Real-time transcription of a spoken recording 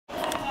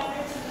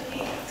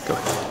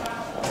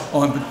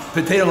On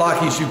potato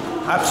latkes, you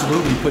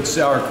absolutely put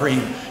sour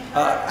cream.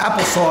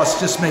 Applesauce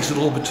just makes it a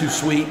little bit too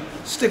sweet.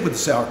 Stick with the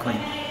sour cream.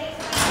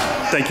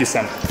 Thank you,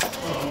 Sam.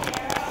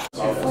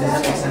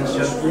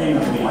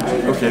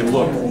 Okay,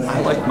 look, I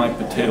like my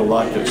potato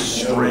latkes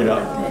straight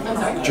up,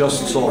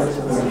 just salt.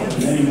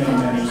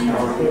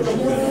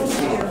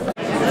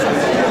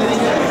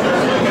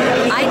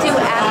 I do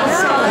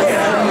applesauce.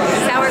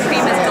 Sour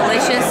cream is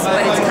delicious,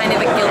 but it's kind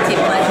of a guilty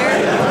pleasure.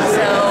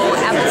 So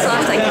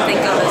applesauce I can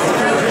think of as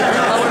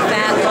lower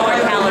fat, lower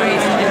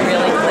calories, and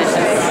really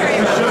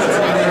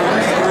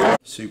delicious.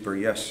 Super,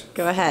 yes.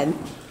 Go ahead.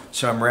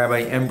 So I'm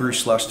Rabbi M.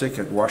 Bruce Lustig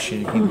at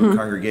Washington Hebrew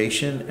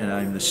Congregation, and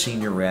I'm the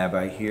senior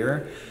rabbi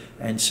here.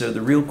 And so the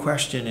real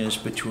question is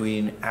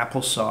between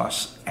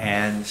applesauce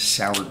and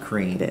sour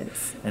cream. It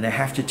is. And I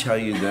have to tell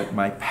you that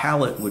my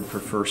palate would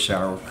prefer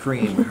sour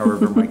cream.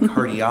 However, my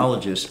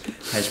cardiologist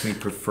has me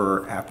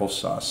prefer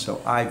applesauce. So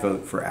I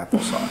vote for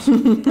applesauce.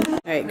 All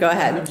right, go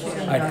ahead.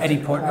 I'm Eddie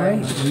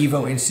Portnoy,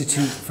 Nevo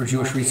Institute for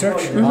Jewish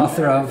Research,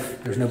 author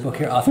of, there's no book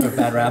here, author of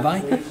Bad Rabbi.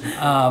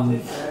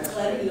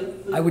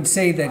 I would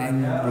say that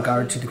in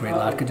regard to the Great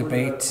Latke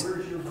Debate,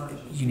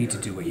 you need to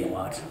do what you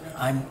want.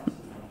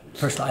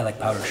 Personally, I like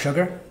powdered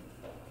sugar.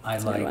 I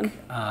like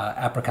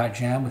apricot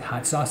jam with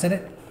hot sauce in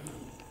it.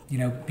 You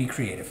know, be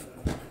creative.